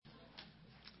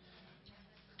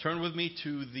Turn with me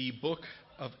to the book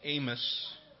of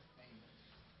Amos.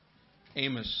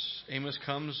 Amos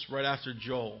comes right after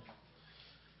Joel.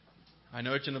 I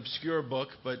know it's an obscure book,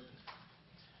 but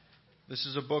this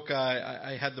is a book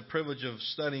I had the privilege of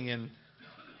studying, and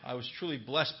I was truly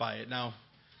blessed by it. Now,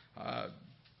 I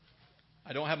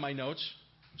don't have my notes,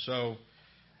 so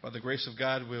by the grace of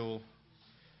God, we'll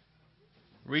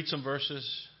read some verses,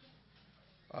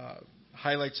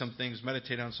 highlight some things,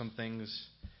 meditate on some things,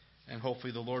 and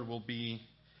hopefully the Lord will be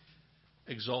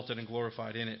exalted and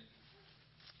glorified in it.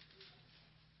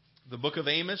 The book of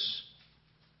Amos,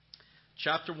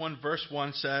 chapter 1, verse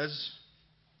 1 says,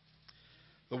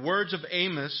 "The words of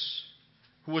Amos,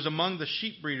 who was among the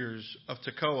sheep breeders of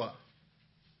Tekoa,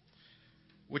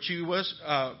 which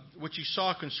he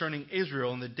saw concerning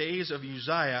Israel in the days of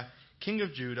Uzziah, king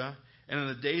of Judah, and in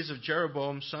the days of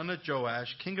Jeroboam, son of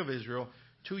Joash, king of Israel,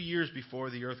 2 years before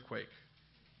the earthquake.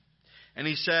 And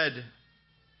he said,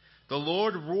 The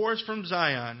Lord roars from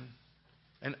Zion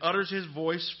and utters his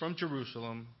voice from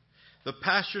Jerusalem. The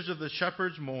pastures of the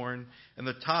shepherds mourn, and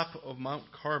the top of Mount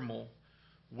Carmel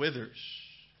withers."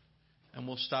 And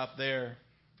we'll stop there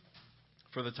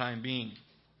for the time being.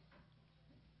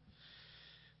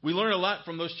 We learn a lot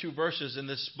from those two verses in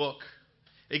this book.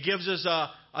 It gives us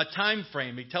a time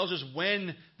frame. It tells us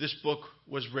when this book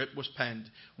was penned,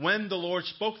 when the Lord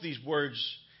spoke these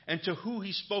words, and to who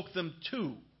he spoke them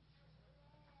to.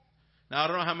 Now, I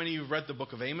don't know how many of you have read the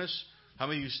book of Amos, how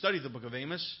many of you studied the book of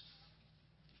Amos,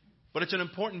 but it's an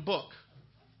important book.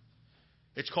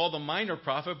 It's called a minor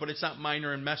prophet, but it's not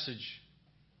minor in message.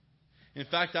 In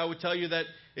fact, I would tell you that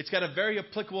it's got a very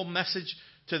applicable message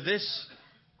to this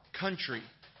country,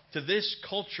 to this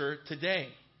culture today.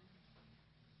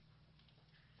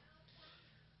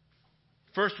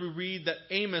 First, we read that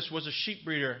Amos was a sheep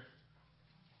breeder.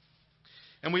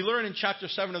 And we learn in chapter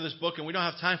 7 of this book, and we don't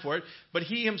have time for it, but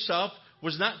he himself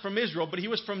was not from Israel, but he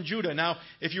was from Judah. Now,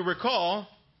 if you recall,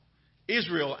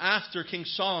 Israel, after King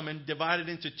Solomon, divided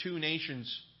into two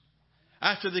nations.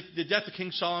 After the death of King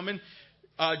Solomon,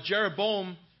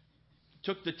 Jeroboam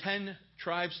took the 10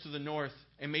 tribes to the north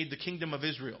and made the kingdom of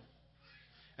Israel.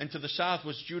 And to the south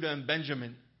was Judah and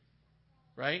Benjamin.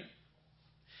 Right?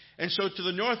 And so to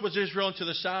the north was Israel, and to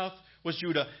the south was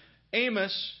Judah.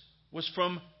 Amos was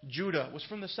from Judah, was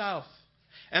from the south.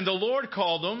 And the Lord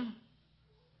called him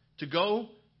to go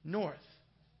north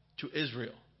to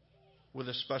Israel with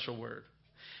a special word.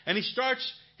 And he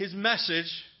starts his message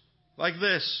like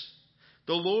this: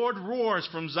 "The Lord roars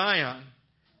from Zion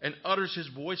and utters his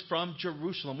voice from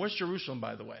Jerusalem." Where's Jerusalem,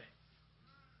 by the way?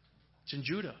 It's in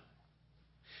Judah.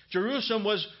 Jerusalem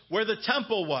was where the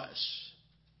temple was.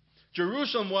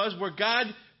 Jerusalem was where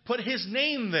God put his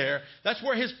name there. That's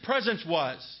where his presence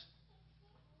was.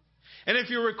 And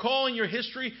if you recall in your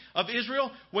history of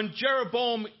Israel, when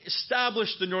Jeroboam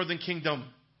established the northern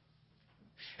kingdom,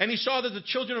 and he saw that the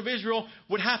children of Israel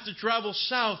would have to travel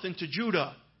south into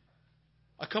Judah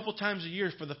a couple times a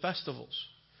year for the festivals,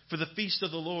 for the feast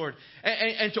of the Lord,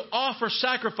 and to offer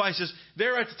sacrifices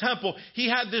there at the temple, he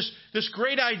had this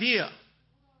great idea.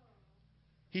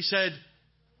 He said,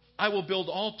 "I will build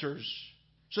altars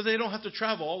so they don't have to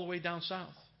travel all the way down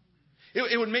south."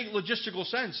 It would make logistical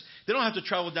sense. They don't have to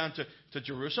travel down to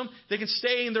Jerusalem. They can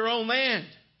stay in their own land.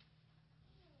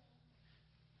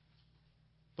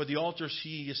 But the altars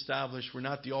he established were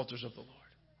not the altars of the Lord.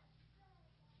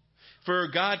 For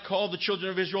God called the children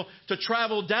of Israel to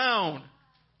travel down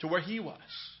to where he was.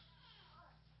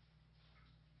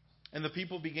 And the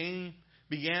people began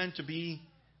to be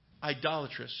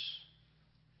idolatrous.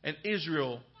 And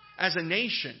Israel, as a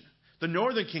nation, the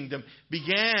northern kingdom,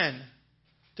 began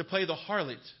to play the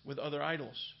harlot with other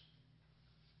idols.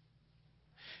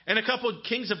 And a couple of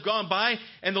kings have gone by,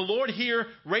 and the Lord here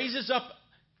raises up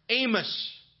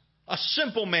Amos, a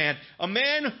simple man, a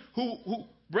man who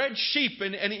bred sheep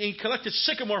and he collected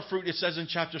sycamore fruit, it says in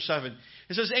chapter 7.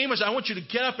 It says, "Amos, I want you to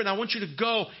get up and I want you to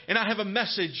go, and I have a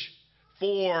message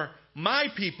for my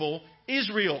people,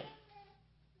 Israel."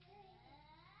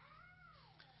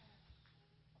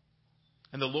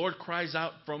 And the Lord cries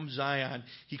out from Zion.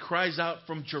 He cries out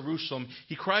from Jerusalem.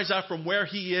 He cries out from where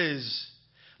he is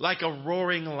like a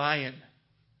roaring lion.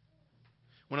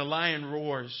 When a lion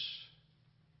roars,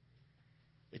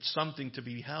 it's something to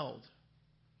be held.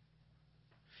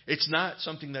 It's not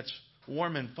something that's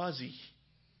warm and fuzzy.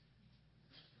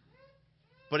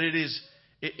 But it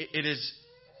is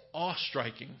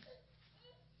awe-striking.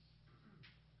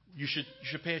 You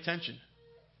should pay attention.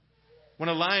 When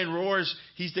a lion roars,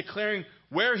 he's declaring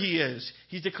where he is.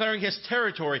 He's declaring his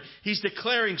territory. He's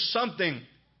declaring something.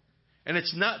 And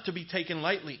it's not to be taken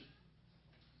lightly.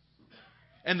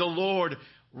 And the Lord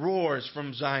roars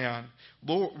from Zion,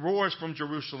 roars from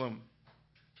Jerusalem.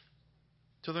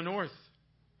 To the north,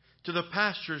 to the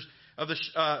pastures of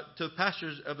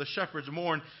the shepherds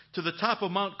mourn, to the top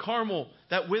of Mount Carmel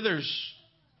that withers.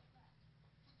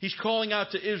 He's calling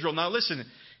out to Israel. Now listen,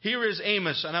 here is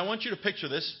Amos, and I want you to picture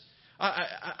this.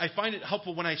 I find it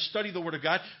helpful when I study the Word of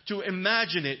God to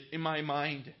imagine it in my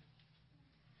mind.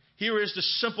 Here is the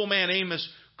simple man Amos,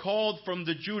 called from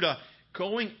the Judah,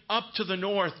 going up to the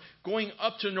north, going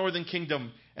up to the northern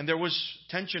kingdom. And there was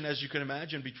tension, as you can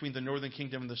imagine, between the northern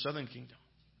kingdom and the southern kingdom.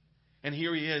 And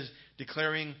here he is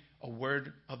declaring a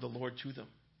word of the Lord to them.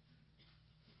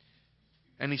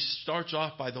 And he starts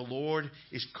off by, the Lord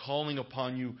is calling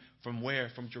upon you from where?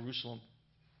 From Jerusalem.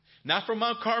 Not from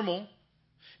Mount Carmel.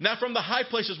 Not from the high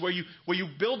places where you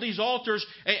build these altars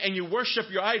and you worship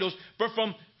your idols. But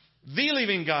from the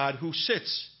living God who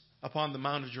sits upon the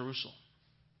Mount of Jerusalem.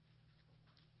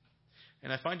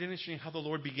 And I find it interesting how the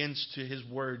Lord begins to his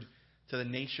word to the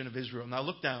nation of Israel. Now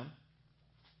look down.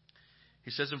 He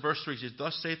says in verse 3, he says,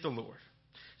 thus saith the Lord.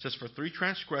 It says, for 3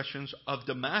 transgressions of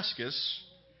Damascus,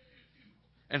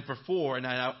 and for 4, and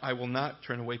I will not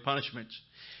turn away punishment.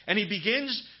 And he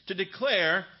begins to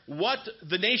declare what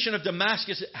the nation of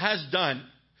Damascus has done,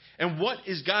 and what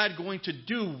is God going to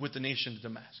do with the nation of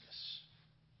Damascus.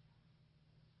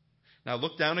 Now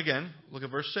look down again. Look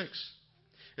at verse 6.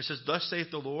 It says, thus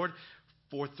saith the Lord,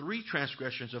 for 3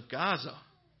 transgressions of Gaza,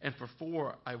 and for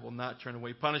 4 I will not turn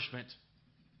away punishment.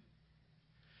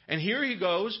 And here he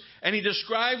goes, and he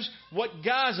describes what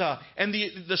Gaza and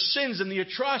the sins and the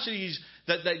atrocities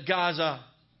that Gaza,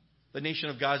 the nation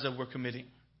of Gaza, were committing.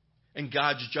 And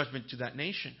God's judgment to that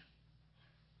nation.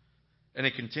 And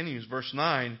it continues, verse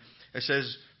 9, it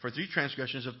says, for 3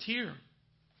 transgressions of Tyre,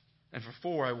 and for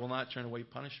 4 I will not turn away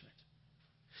punishment.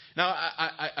 Now,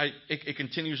 it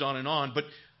continues on, but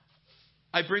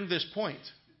I bring this point.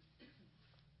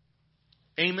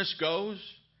 Amos goes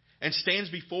and stands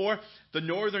before the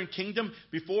northern kingdom,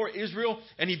 before Israel,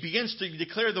 and he begins to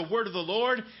declare the word of the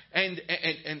Lord, and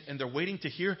they're waiting to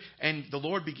hear, and the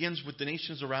Lord begins with the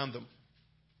nations around them.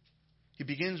 He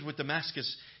begins with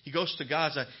Damascus. He goes to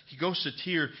Gaza. He goes to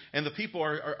Tyre, and the people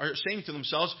are saying to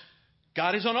themselves,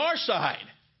 God is on our side.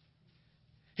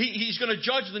 He's going to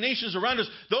judge the nations around us.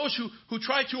 Those who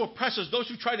try to oppress us. Those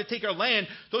who try to take our land.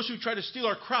 Those who try to steal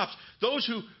our crops. Those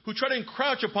who try to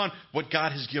encroach upon what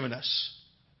God has given us.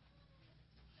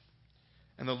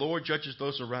 And the Lord judges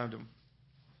those around him.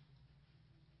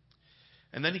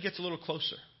 And then he gets a little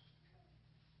closer.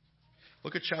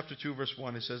 Look at chapter 2, verse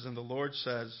 1. It says, and the Lord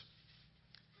says,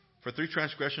 for 3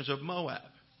 transgressions of Moab.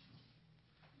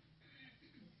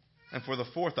 And for the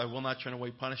 4th I will not turn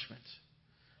away punishment.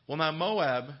 Well, now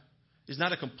Moab is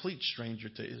not a complete stranger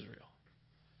to Israel.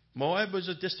 Moab was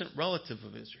a distant relative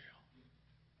of Israel.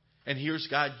 And here's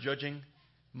God judging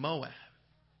Moab.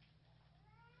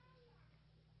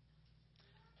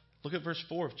 Look at verse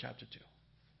 4 of chapter 2.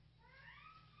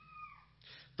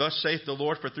 Thus saith the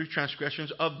Lord, for 3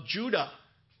 transgressions of Judah.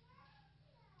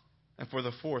 And for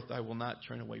the 4th I will not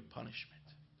turn away punishment.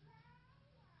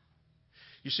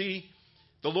 You see,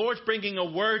 the Lord's bringing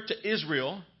a word to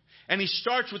Israel. And he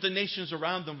starts with the nations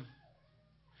around them.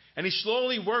 And he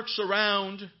slowly works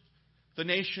around the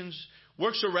nations,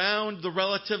 works around the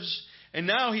relatives, and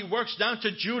now he works down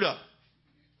to Judah.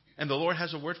 And the Lord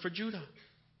has a word for Judah.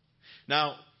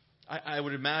 Now, I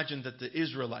would imagine that the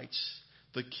Israelites,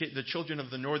 the children of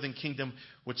the northern kingdom,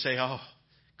 would say, oh,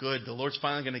 good, the Lord's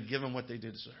finally going to give them what they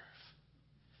deserve.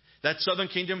 That southern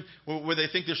kingdom where they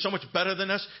think they're so much better than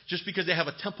us just because they have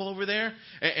a temple over there.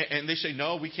 And they say,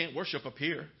 no, we can't worship up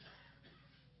here.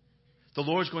 The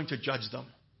Lord's going to judge them.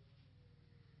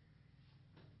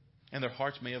 And their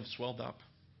hearts may have swelled up.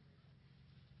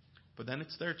 But then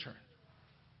it's their turn.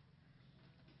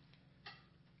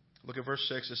 Look at verse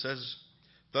 6. It says,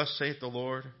 thus saith the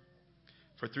Lord,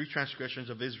 for 3 transgressions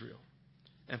of Israel,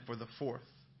 and for the 4th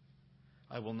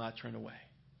I will not turn away.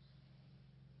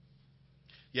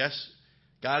 Yes,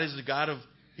 God is the God of,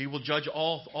 he will judge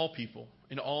all people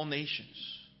in all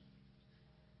nations.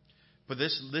 But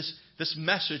this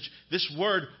message, this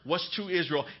word was to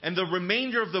Israel. And the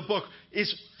remainder of the book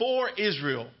is for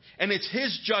Israel. And it's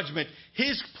his judgment,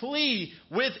 his plea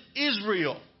with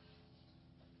Israel.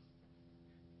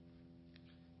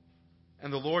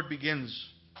 And the Lord begins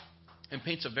and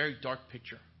paints a very dark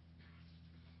picture.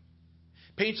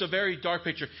 Paints a very dark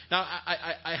picture. Now,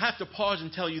 I have to pause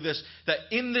and tell you this, that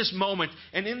in this moment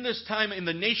and in this time in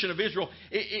the nation of Israel,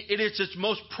 it is its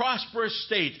most prosperous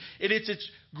state. It is its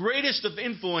greatest of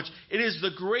influence. It is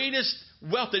the greatest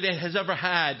wealth that it has ever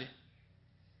had.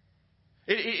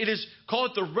 It is, call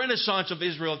it the Renaissance of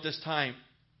Israel at this time.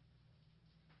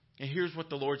 And here's what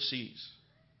the Lord sees.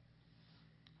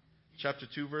 Chapter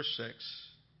 2, verse 6.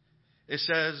 It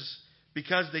says,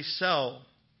 because they sell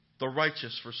the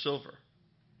righteous for silver,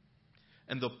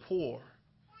 and the poor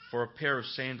for a pair of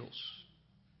sandals.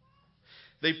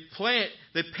 They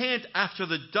pant after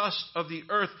the dust of the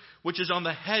earth, which is on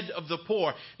the head of the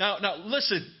poor. Now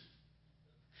listen.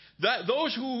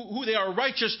 Those who they are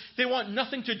righteous, they want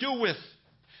nothing to do with.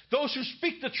 Those who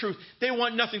speak the truth, they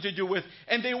want nothing to do with.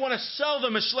 And they want to sell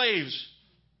them as slaves.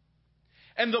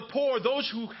 And the poor, those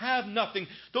who have nothing,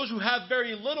 those who have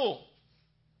very little,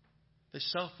 they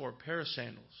sell for a pair of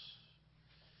sandals.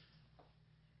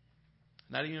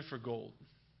 Not even for gold.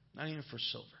 Not even for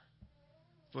silver.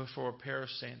 But for a pair of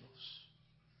sandals.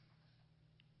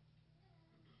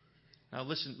 Now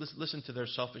listen to their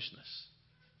selfishness.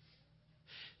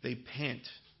 They pant.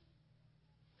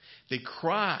 They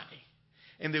cry.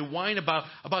 And they whine about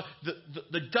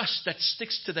the dust that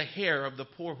sticks to the hair of the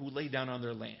poor who lay down on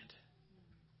their land.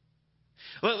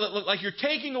 Like you're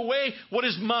taking away what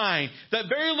is mine. That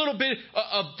very little bit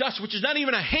of dust, which is not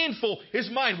even a handful, is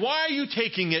mine. Why are you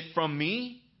taking it from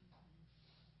me?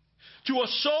 To a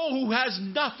soul who has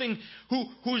nothing,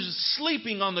 who's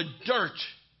sleeping on the dirt,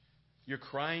 you're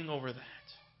crying over that.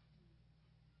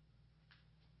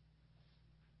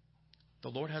 The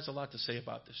Lord has a lot to say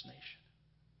about this nation.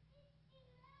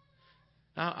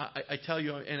 Now, I tell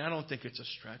you, and I don't think it's a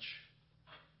stretch,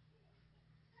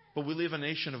 but we live in a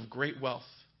nation of great wealth.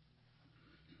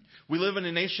 We live in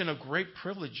a nation of great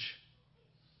privilege.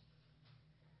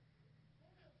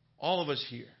 All of us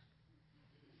here.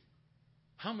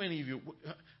 How many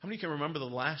can remember the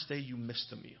last day you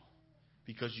missed a meal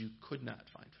because you could not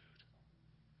find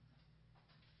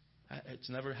food? It's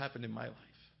never happened in my life.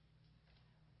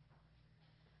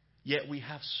 Yet we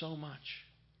have so much.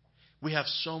 We have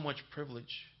so much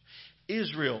privilege.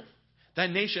 Israel, that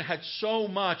nation, had so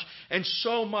much and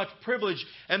so much privilege.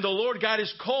 And the Lord God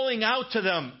is calling out to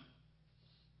them.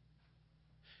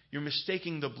 You're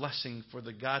mistaking the blessing for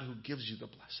the God who gives you the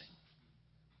blessing.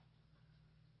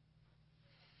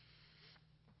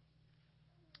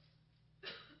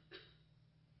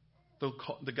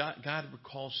 God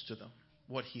recalls to them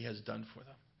what He has done for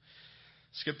them.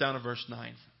 Skip down to verse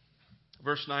 9.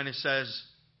 Verse 9, it says,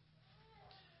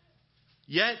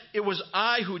 yet it was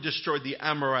I who destroyed the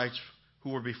Amorites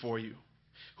who were before you,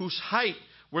 whose height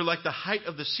were like the height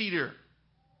of the cedar.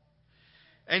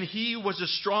 And he was as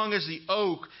strong as the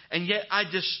oak, and yet I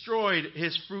destroyed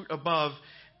his fruit above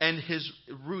and his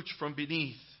roots from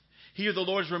beneath. Here the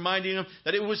Lord is reminding them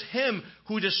that it was Him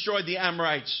who destroyed the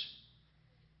Amorites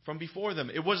from before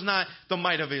them. It was not the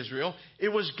might of Israel. It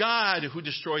was God who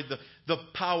destroyed the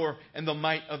power and the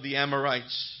might of the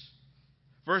Amorites.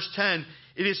 Verse 10,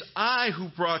 it is I who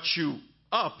brought you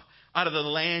up out of the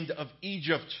land of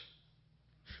Egypt,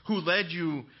 who led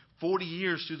you 40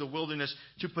 years through the wilderness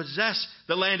to possess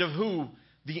the land of who?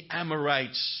 The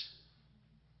Amorites.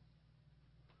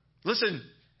 Listen,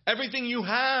 everything you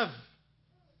have,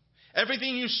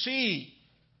 everything you see,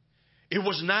 it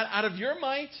was not out of your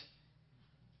might.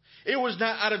 It was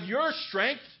not out of your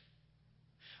strength.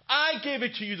 I gave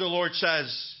it to you, the Lord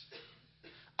says.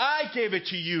 I gave it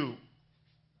to you.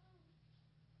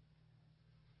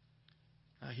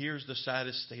 Now here's the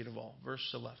saddest state of all. Verse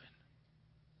 11.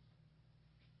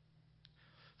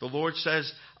 The Lord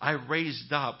says, I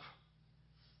raised up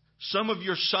some of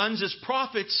your sons as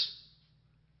prophets,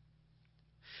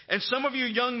 and some of your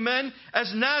young men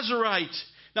as Nazarites.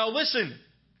 Now listen.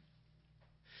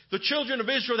 The children of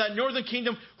Israel, that northern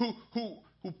kingdom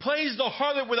who plays the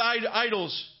harlot with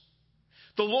idols,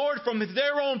 the Lord from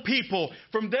their own people,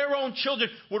 from their own children,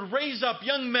 would raise up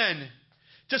young men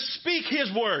to speak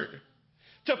His word,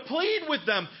 to plead with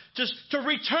them, to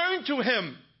return to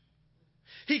Him.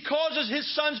 He causes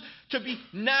His sons to be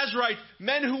Nazarites,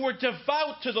 men who were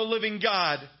devout to the living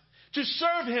God, to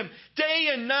serve Him day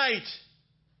and night.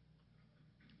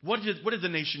 What did the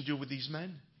nation do with these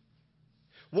men?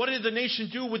 What did the nation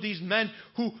do with these men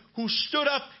who stood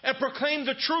up and proclaimed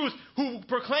the truth, who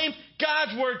proclaimed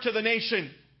God's word to the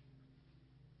nation?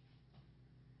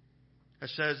 It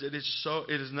says, it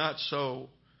is not so.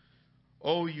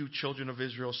 O you children of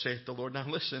Israel, saith the Lord. Now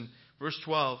listen, verse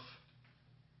 12.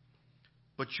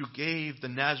 But you gave the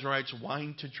Nazarites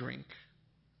wine to drink,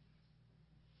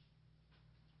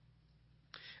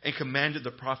 and commanded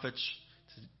the prophets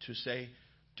to say,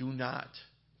 do not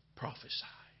prophesy.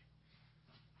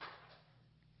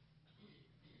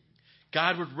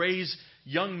 God would raise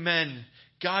young men,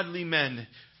 godly men,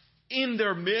 in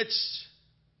their midst.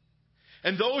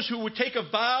 And those who would take a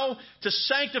vow to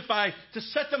sanctify, to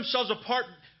set themselves apart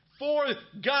for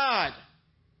God.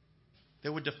 They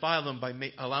would defile them by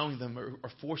allowing them or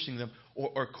forcing them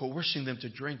or coercing them to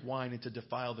drink wine and to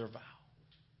defile their vow.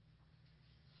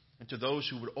 And to those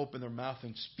who would open their mouth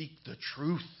and speak the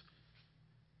truth,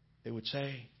 they would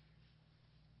say,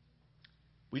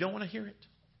 we don't want to hear it.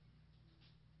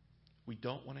 We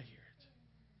don't want to hear it.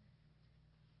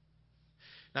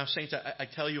 Now, saints, I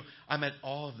tell you, I'm at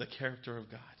awe of the character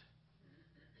of God.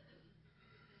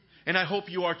 And I hope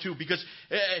you are too, because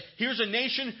here's a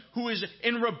nation who is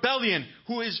in rebellion,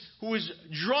 who is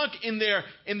drunk in their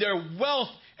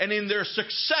wealth and in their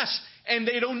success, and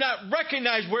they do not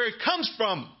recognize where it comes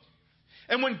from.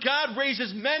 And when God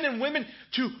raises men and women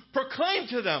to proclaim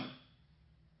to them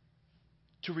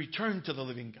to return to the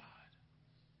living God,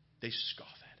 they scoff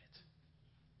at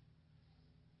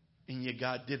it. And yet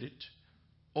God did it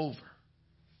over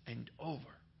and over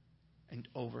and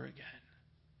over again.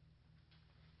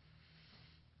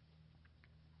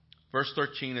 Verse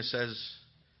 13, it says,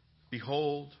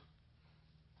 behold,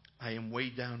 I am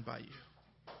weighed down by you,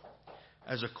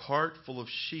 as a cart full of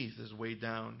sheath is weighed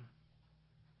down.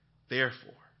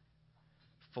 Therefore,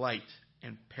 flight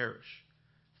and perish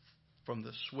from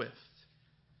the swift.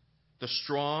 The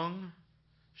strong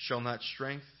shall not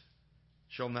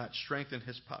strengthen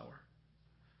his power,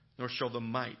 nor shall the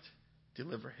might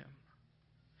deliver him.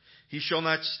 He shall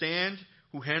not stand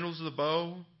who handles the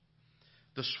bow.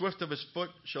 The swift of his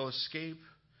foot shall escape,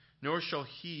 nor shall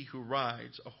he who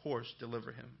rides a horse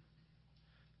deliver him.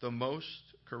 The most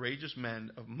courageous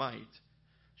men of might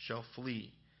shall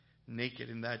flee naked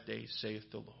in that day, saith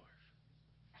the Lord.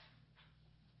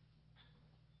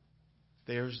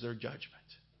 There's their judgment.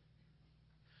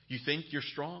 You think you're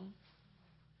strong?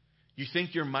 You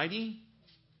think you're mighty?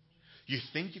 You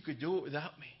think you could do it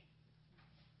without me?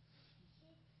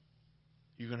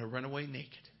 You're going to run away naked.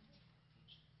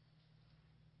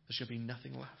 There's going to be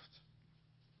nothing left.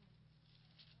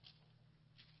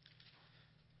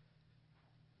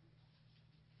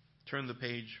 Turn the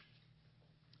page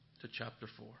to chapter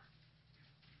 4.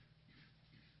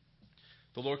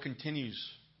 The Lord continues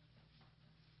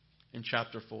in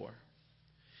chapter 4.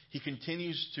 He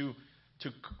continues to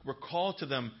recall to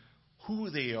them who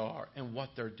they are and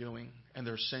what they're doing and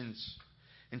their sins.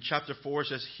 In chapter 4 it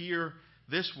says, hear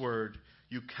this word,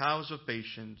 you cows of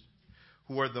Bashan,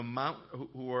 who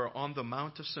are on the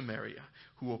mount of Samaria,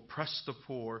 who oppress the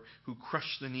poor, who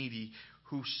crush the needy,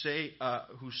 who say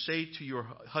to your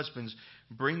husbands,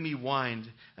 bring me wine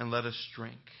and let us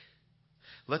drink.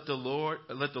 Let the Lord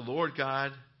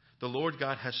God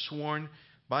has sworn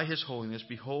by his holiness,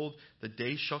 behold, the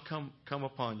day shall come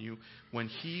upon you when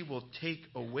he will take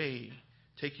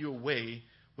you away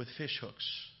with fish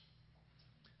hooks.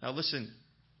 Now listen,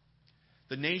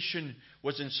 the nation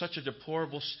was in such a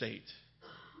deplorable state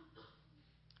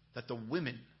that the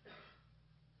women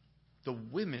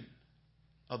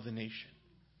of the nation.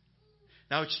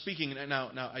 Now it's speaking.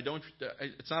 Now I don't.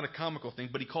 It's not a comical thing,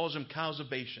 but he calls them cows of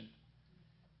Bashan.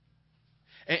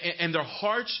 And their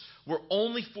hearts were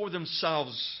only for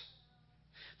themselves.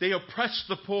 They oppressed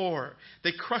the poor.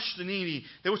 They crushed the needy.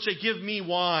 They would say, "Give me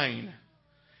wine."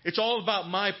 It's all about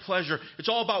my pleasure. It's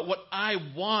all about what I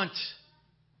want.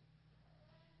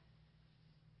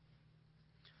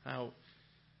 Now,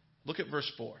 look at verse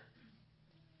 4.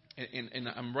 And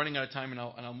I'm running out of time, and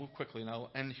I'll move quickly, and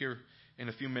I'll end here in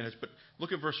a few minutes. But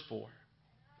look at verse 4.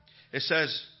 It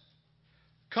says,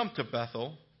 come to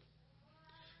Bethel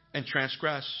and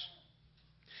transgress,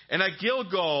 and at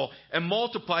Gilgal and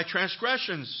multiply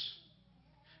transgressions.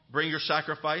 Bring your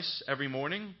sacrifice every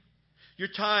morning, your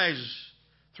tithes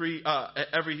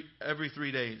every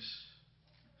 3 days.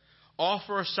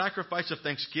 Offer a sacrifice of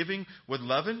thanksgiving with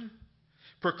leaven.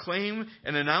 Proclaim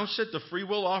and announce it, the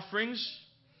freewill offerings.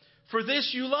 For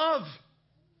this you love,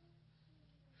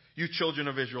 you children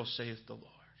of Israel, saith the Lord.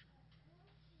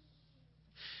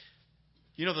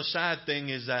 You know, the sad thing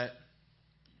is that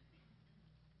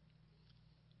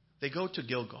they go to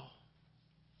Gilgal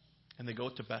and they go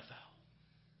to Bethel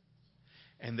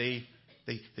and they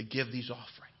give these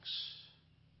offerings.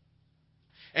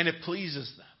 And it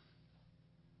pleases them.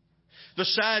 The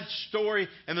sad story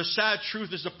and the sad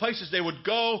truth is the places they would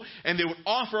go and they would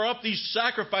offer up these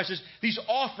sacrifices, these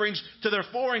offerings to their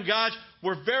foreign gods,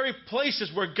 were very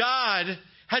places where God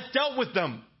had dealt with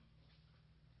them.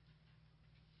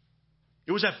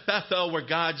 It was at Bethel where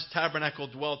God's tabernacle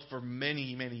dwelt for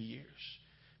many, many years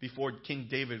before King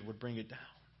David would bring it down.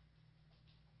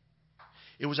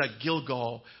 It was at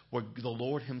Gilgal where the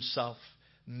Lord himself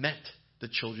met the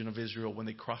children of Israel when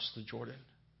they crossed the Jordan.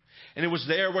 And it was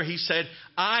there where he said,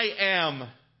 I am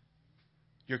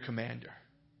your commander.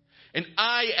 And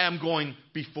I am going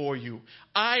before you.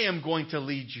 I am going to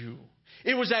lead you.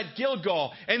 It was at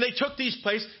Gilgal. And they took these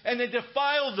places and they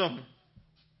defiled them.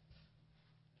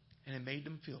 And it made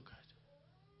them feel good.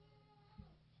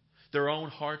 Their own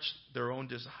hearts, their own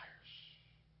desires.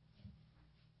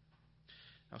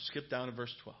 Now skip down to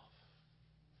verse 12.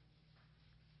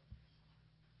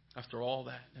 After all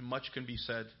that, and much can be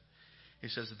said, he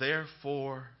says,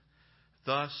 therefore,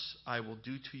 thus I will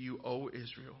do to you, O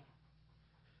Israel.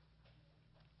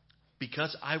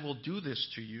 Because I will do this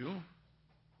to you,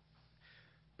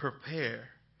 prepare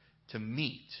to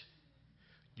meet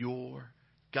your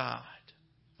God,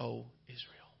 O Israel.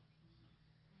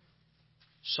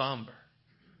 Somber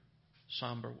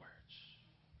words.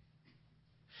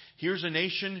 Here's a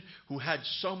nation who had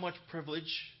so much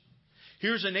privilege.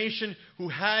 Here's a nation who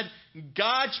had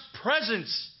God's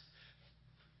presence,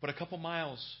 but a couple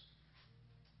miles.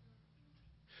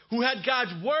 Who had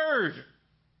God's word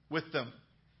with them.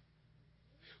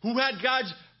 Who had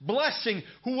God's blessing.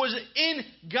 Who was in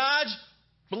God's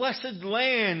blessed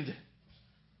land.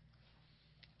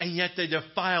 And yet they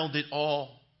defiled it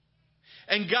all.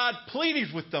 And God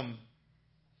pleaded with them.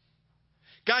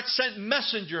 God sent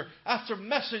messenger after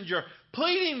messenger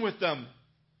pleading with them.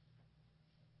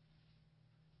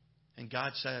 And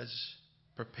God says,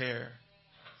 prepare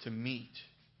to meet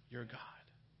your God.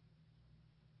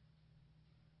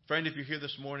 Friend, if you're here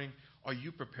this morning, are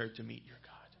you prepared to meet your God?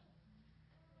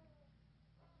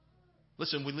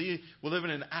 Listen, we live in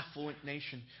an affluent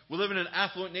nation. We live in an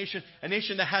affluent nation, a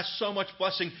nation that has so much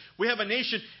blessing. We have a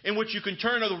nation in which you can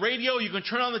turn on the radio, you can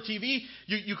turn on the TV,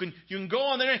 you can go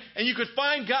on there, and you can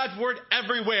find God's word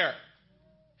everywhere.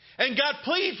 And God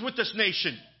pleads with this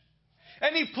nation.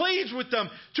 And He pleads with them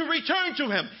to return to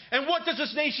Him. And what does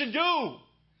this nation do?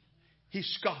 He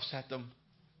scoffs at them.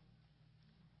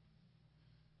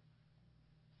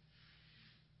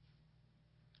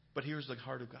 But here's the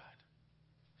heart of God.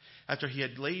 After He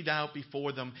had laid out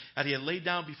before them, and He had laid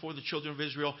down before the children of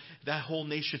Israel, that whole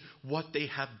nation, what they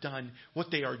have done, what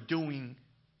they are doing,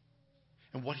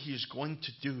 and what He is going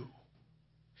to do,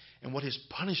 and what His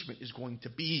punishment is going to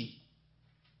be.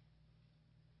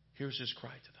 Here's His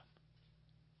cry to them.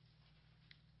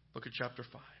 Look at chapter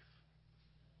 5.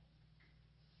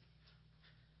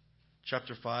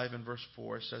 Chapter 5 and verse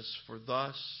 4 says, for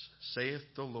thus saith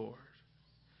the Lord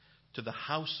to the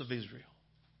house of Israel,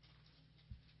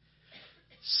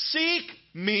 seek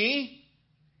me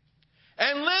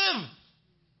and live.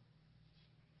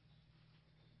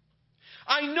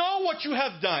 I know what you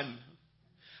have done.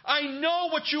 I know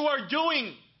what you are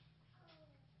doing.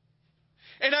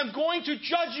 And I'm going to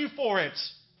judge you for it.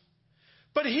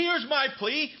 But here's my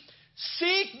plea.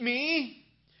 Seek me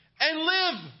and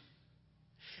live.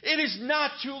 It is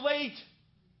not too late.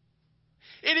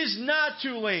 It is not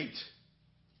too late.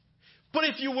 But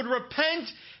if you would repent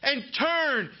and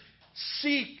turn,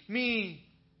 seek me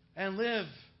and live.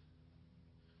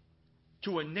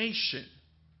 To a nation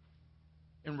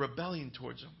in rebellion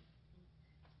towards Him.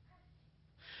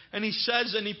 And He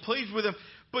says, and He pleads with them,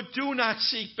 but do not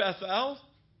seek Bethel.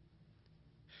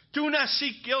 Do not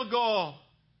seek Gilgal.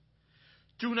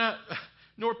 Do not,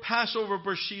 nor pass over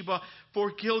Beersheba,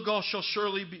 for Gilgal shall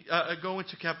surely go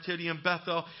into captivity, and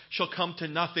Bethel shall come to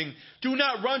nothing. Do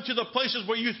not run to the places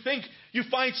where you think you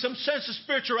find some sense of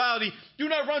spirituality. Do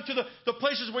not run to the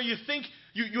places where you think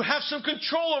you have some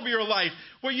control over your life,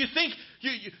 where you think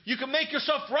you can make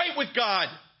yourself right with God.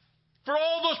 For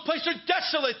all those places are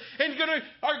desolate and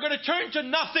are going to turn to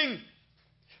nothing.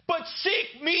 But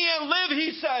seek me and live,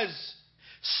 He says.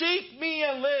 Seek me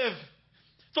and live.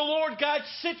 The Lord God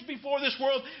sits before this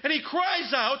world and He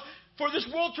cries out for this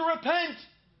world to repent.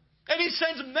 And He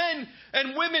sends men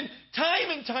and women time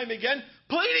and time again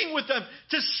pleading with them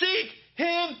to seek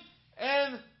Him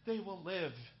and they will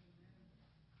live.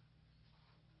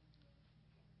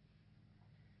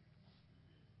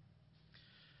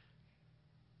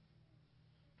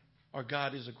 Our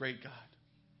God is a great God.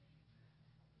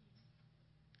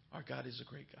 Our God is a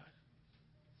great God.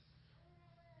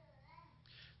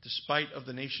 Despite of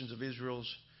the nations of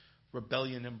Israel's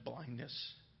rebellion and blindness,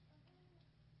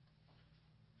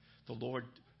 the Lord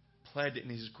pled in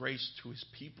His grace to His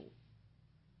people.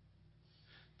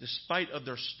 Despite of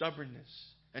their stubbornness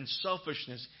and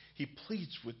selfishness, He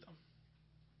pleads with them.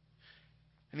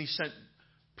 And He sent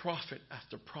prophet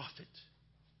after prophet,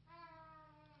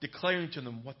 declaring to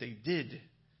them what they did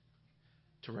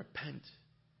to repent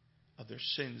of their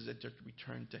sins and to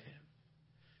return to Him.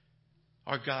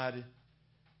 Our God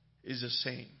is the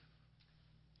same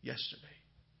yesterday,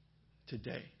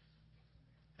 today,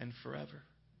 and forever.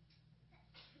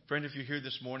 Friend, if you're here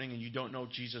this morning and you don't know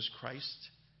Jesus Christ,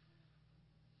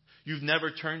 you've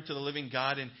never turned to the living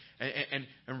God and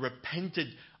repented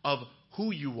of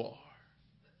who you are,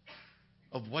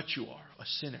 of what you are, a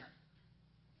sinner.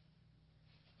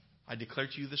 I declare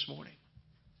to you this morning,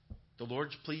 the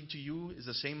Lord's plea to you is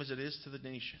the same as it is to the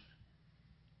nation.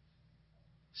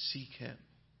 Seek Him,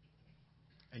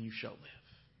 and you shall live.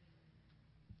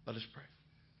 Let us pray.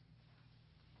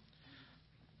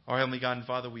 Our Heavenly God and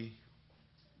Father, we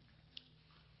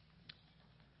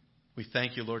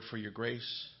thank you, Lord, for your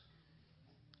grace.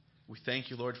 We thank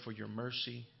you, Lord, for your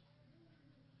mercy.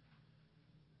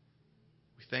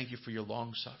 We thank you for your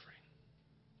long suffering.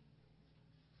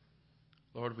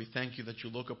 Lord, we thank you that you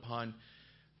look upon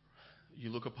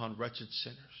wretched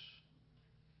sinners,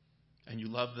 and you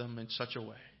love them in such a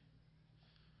way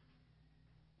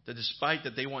that despite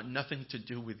that they want nothing to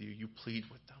do with you, you plead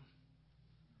with them.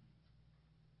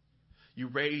 You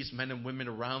raise men and women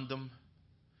around them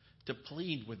to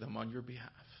plead with them on your behalf.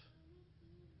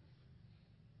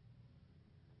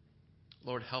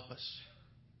 Lord, help us.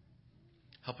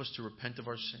 Help us to repent of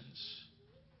our sins.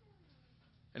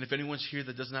 And if anyone's here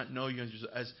that does not know you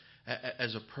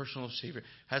as a personal Savior,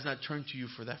 has not turned to you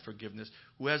for that forgiveness,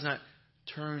 who has not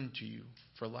turned to you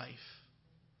for life,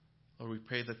 Lord, we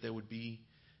pray that they would be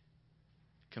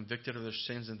convicted of their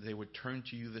sins and that they would turn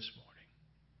to you this morning.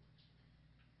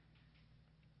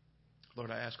 Lord,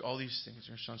 I ask all these things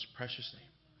in your Son's precious name,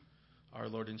 our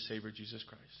Lord and Savior, Jesus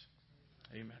Christ.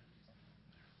 Amen.